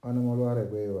Anamolware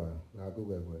gwewa la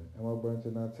gugwe emo branch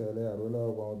na tele arola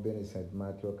wa beni Saint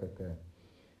Matthew keke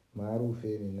maru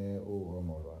fe ni ne o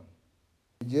omolwa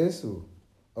Jesu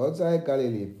outside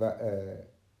Galilee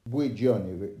bui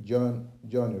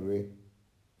John re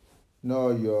no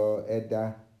yo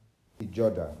eda i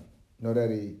Jordan no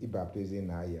reri I baptism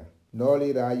na ya no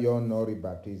li ra yo no ri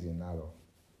baptism na lo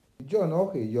John o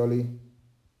ke yoli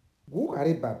gu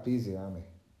kari baptism ame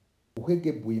o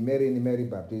ke bui meri ni meri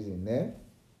baptism ne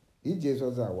I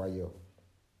Jesus awayo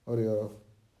orio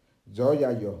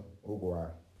zoya yo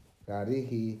ogwa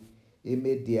karihi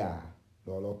emedia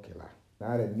lolokela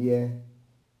nare mie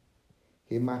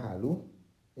hemahalu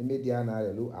emedia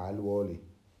nare lu aluoli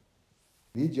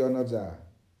region za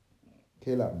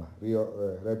kelama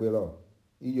rio rebelo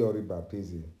iyo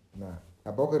ribaptism na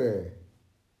abokere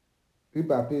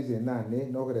ribaptism na ne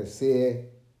nokere se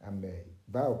ame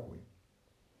baokwe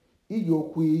iyo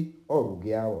kwi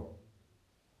orugiawo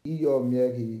iyo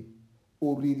miegi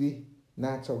oriri na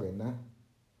achọghị na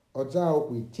ọja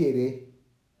okwu itiere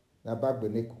na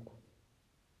bagbenekuku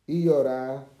iyora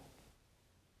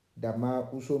dama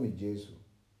usomi Jesu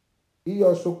iyo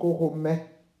sokoho me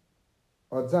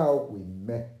ọja okwu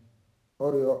me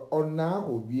ọrịa ọna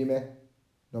ahụ bime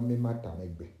no mi mata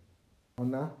megbe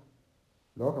ọna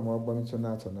lọka ma ọgbọmịtọ na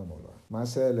atọ na mọlọ ma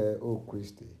sele o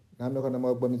Kristi na mmekọ na ma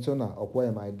ọgbọmịtọ na ọkwa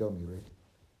ya ma idomire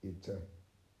ite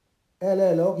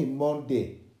ele oki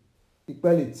Monday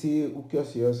ikpeli ti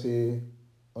ukiosi ose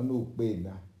onu ukpe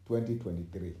na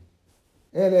 2023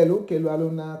 ele lo kelu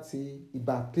alo na ti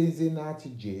ibaptism na ti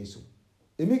Jesu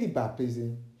emiki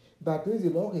baptism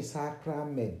lo ki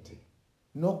sacrament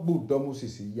no gbudo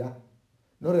musisi ya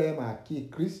no re ma ki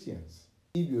Christians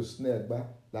ibio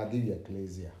snegba la di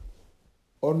ecclesia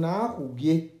ona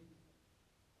ahugie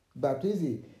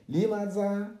baptism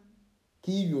limaza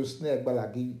ki ibio snegba la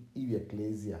di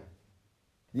ecclesia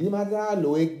limaza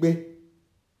lo egbe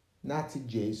nati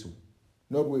Jesu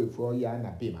no efo ya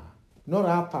na bima no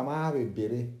ra pama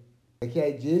bere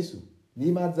eke Jesu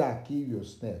limaza ki yo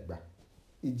snegba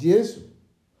I Jesu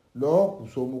lo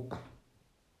kusomuka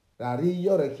rari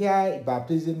yo re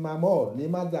baptism mamo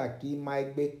limaza ki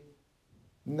maigbe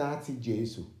nati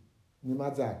Jesu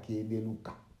limaza ki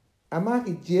leluka ama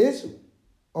ki Jesu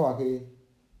o ake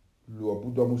lo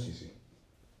obudo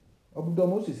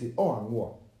musisi o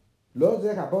anwo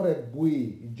lọ́jọ́ kàbọ̀rẹ̀ bui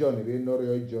John rẹ̀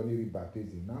nọ́rẹ̀ John rí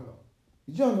baptism náà lọ.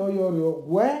 John ọyọ rẹ̀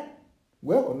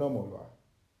wẹ́ ọ̀nà mọ̀lọ́.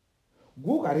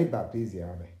 Gwu kàrí baptism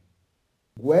amẹ̀.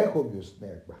 Wẹ́ kò bí o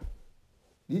sinẹ̀ gbà.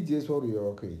 Díje sọ̀rọ̀ yọ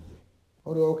ọkọ̀ èyí.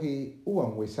 Ọ̀rọ̀ ọkọ̀ ụwa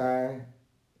nwesa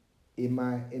ịma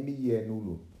emi yẹ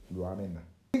n'ụlọ lọ amẹ̀ na.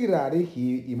 Dígìrì àrí kì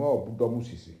ìmọ̀ ọ̀bùdọ̀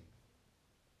musisi.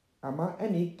 Àmà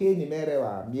ẹni ike ni mẹ́rẹ̀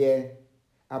wà mìẹ́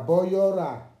àbọ̀ yọ̀ọ̀rà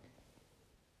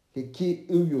kìkì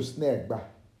ìwé o sinẹ̀ gbà.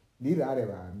 Lira re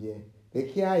ba mie e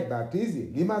ki ai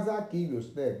baptism limaza ki yo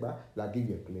snegba la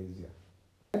give ecclesia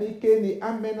ani ke ni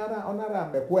amenara onara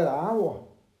mekwela awo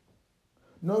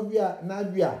no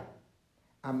bia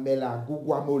amela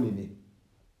gugwa molini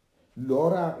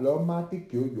lo mati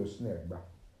ki yo snegba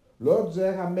lo je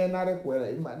amenare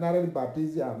kwela nare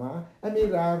baptism ama ami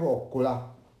ra ro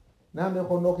kola na me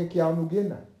kono ke ki anu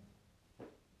gena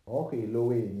o ke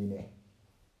lowe ni ne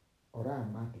ora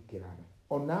mati kirana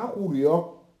ona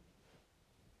kurio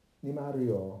ni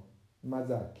Mario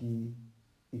Mazaki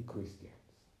I Christians.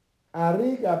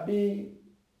 Ariga bi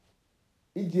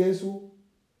I Jesu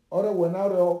ore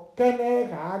wenaro kene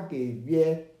ka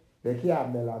gebie de ki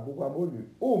amela bukwa molu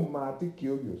o ma ti ki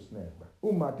oyo sneba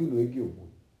o ma ti lo egi obo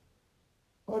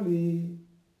oli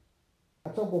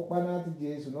atọpọ pana ti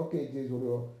Jesu no ke Jesu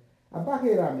ro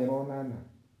abake ra mi ro nana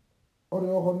ore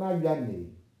oho na bia ne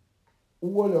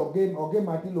uwo le oge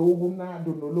ma ti lo ogun na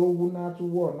do no lo ogun na tu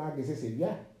wo na gesese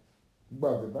bia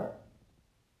gbàgbà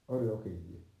ọrịa ọkụ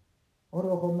eyi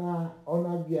ọrịa ọkụ na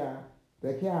ọnabịa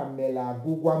bekee amela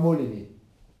agụgwa molili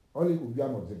ọlịkụbịa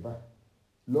mọdịba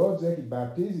lọọjẹ ki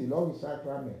baptism lọọgì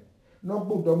sacrament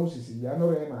n'ọgbọdọ musisi ya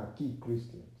nọrọ ẹ ma ki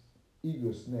Christians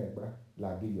iyo snegba la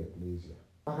gi ecclesia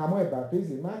maka mọ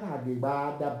baptism ma ka agịgba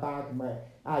adaba ma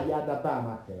aya adaba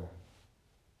amakela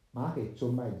ma ka eto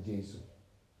ma Jesu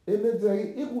emedzeri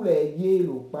ikwule eye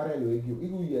lo kpara lo egi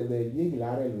ikwule eye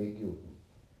hilare lo egi okwu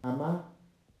ama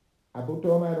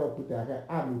aboto ma ro puta ka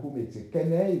ami kumete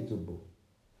kene itobo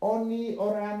oni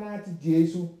ora na ti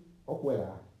Jesu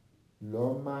okwela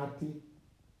lo mati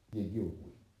yegi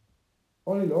okwe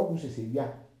oni lo ku sese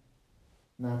ya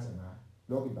na tana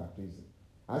lo ki baptism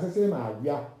asese ma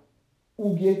ya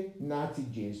uge na ti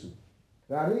Jesu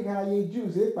rari ka ye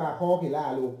Jews e pa ko ki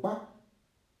la lo pa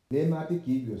le mati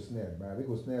ki yo snare ba bi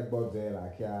ko snare bo ze la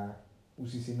kia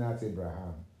usisi na ti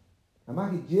Abraham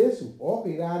Amaki Jesu o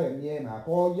ke rare mie ma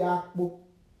ko yakpo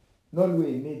no lu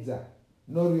emeza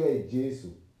no rio e Jesu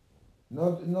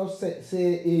no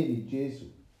se emi Jesu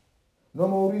no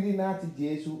mo riri nati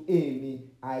Jesu emi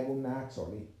aigu na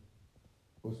tsoli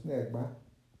osnegba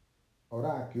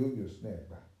ora ke obi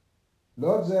osnegba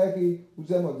Lord zeki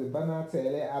uzemo de bana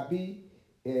tele abi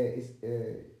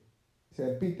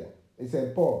Saint Peter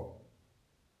Saint Paul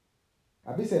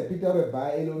abi Saint Peter re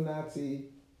ba elo nati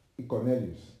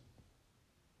Cornelius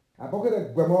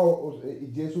apokere gwemo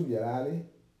Jesu biarale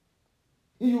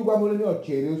iyu gwamole ni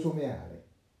ochere osomeale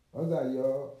oza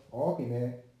yo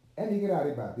okine enigira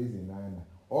ri baptism nana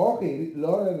oke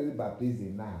lore ri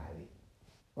baptism nale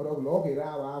oro loke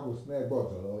ra wa go sme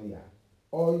gbotoro ya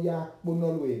oya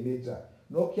kponolu emeja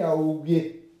nokia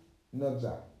ogie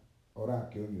noja ora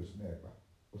ke oyo sneba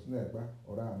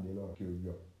ora amelo ke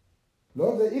oyo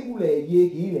loze igule ye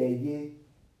ki ile ye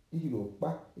igilo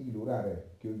pa igilo rare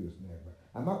ke oyo sneba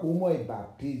ama ko mo e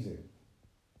baptism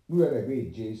nu re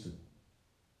be Jesu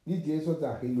ni Jesu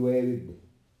ta ke lo erigbe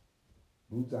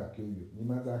luta ke oyo ni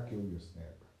ma ta ke oyo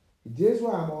sneba Jesu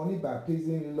amo ni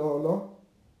baptism lo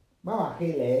ma wa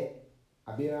kele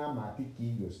abira ma ti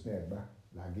ki oyo sneba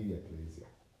la gi ecclesia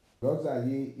loza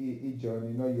ye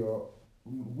ijoni no yo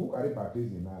bukari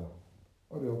baptism nalo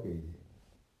ore okeye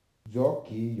jo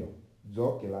ki yo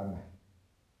jo kelana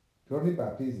Johnny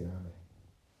baptism ame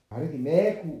ari ki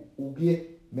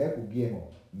meku gie mo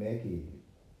meke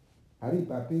ari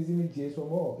baptism Jesu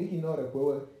mo iki no re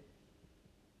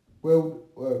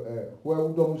kwe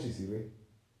udo musisire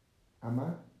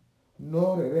ama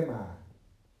no re ma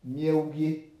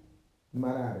mieugie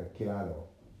marare kilalo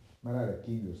marare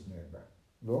kilos neba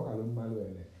lo kalun malu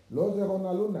ele lo ze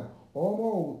onaluna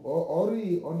omo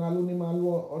ori onaluni malu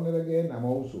onerege na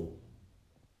mauso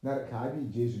na kabi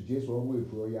Jesu omo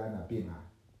efu ya na pina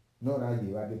no ra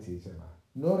ye wa de tsema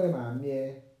no re ma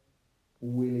mie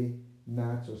uwele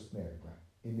na to sneba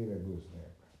ini re go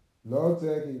sneba lo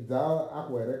ze ki za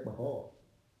akwere pa ho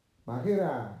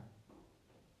mahira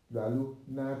lalu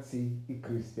nati I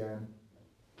Christian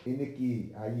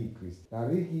iniki ayi Christian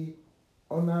ariki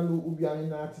onalu ubiani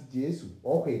nati Jesu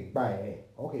oke gba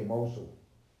oke mauso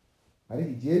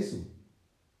ariki Jesu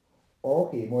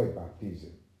oke mo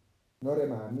baptism nore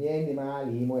ma mieni ma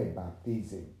li mo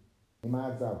baptism ni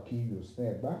ma za kiyo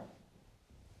sneba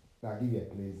la give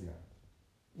ecclesia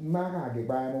ma ka ge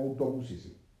ba mo to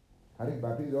musisi ariki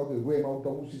baptism oke we mo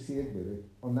to musisi egbere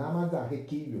ona ma za ke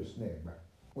kiyo sneba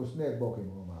o sneba oke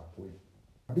mo ma foi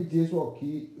abi Jesu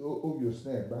oki obio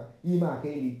sneba ima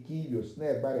ke li kiyo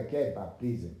sneba re ke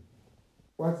baptism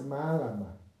what ma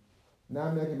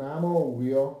na me ke ma mo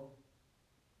wio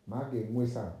ma ge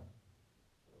nwesa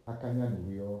akanya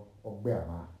nurio ogbe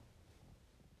ama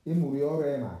imuri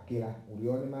ore ma kila uri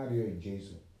oni mario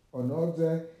Jesu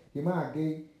onoze ima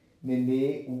ge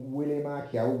nene wele ma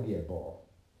kia ugie bo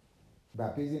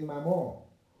baptism mamo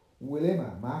wele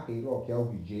ma ke ro kia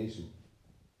ugi Jesu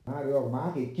mario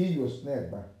ma ke kiyo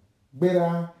sneba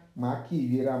gbera ma ki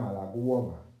vira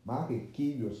malaguoma ma ke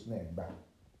kiyo sneba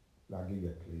la give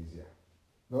ecclesia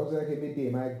noze ke mete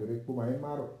ma gbere po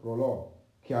ma rolo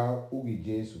kia ugi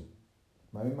Jesu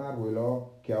ma mi ma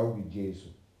ruelo kia ugi Jesu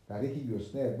tari kiyo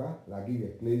sneba la give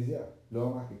ecclesia lo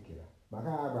ma ke kila ma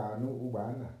ka aba nu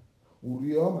ubana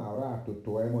urio ma ora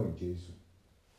to emo Jesu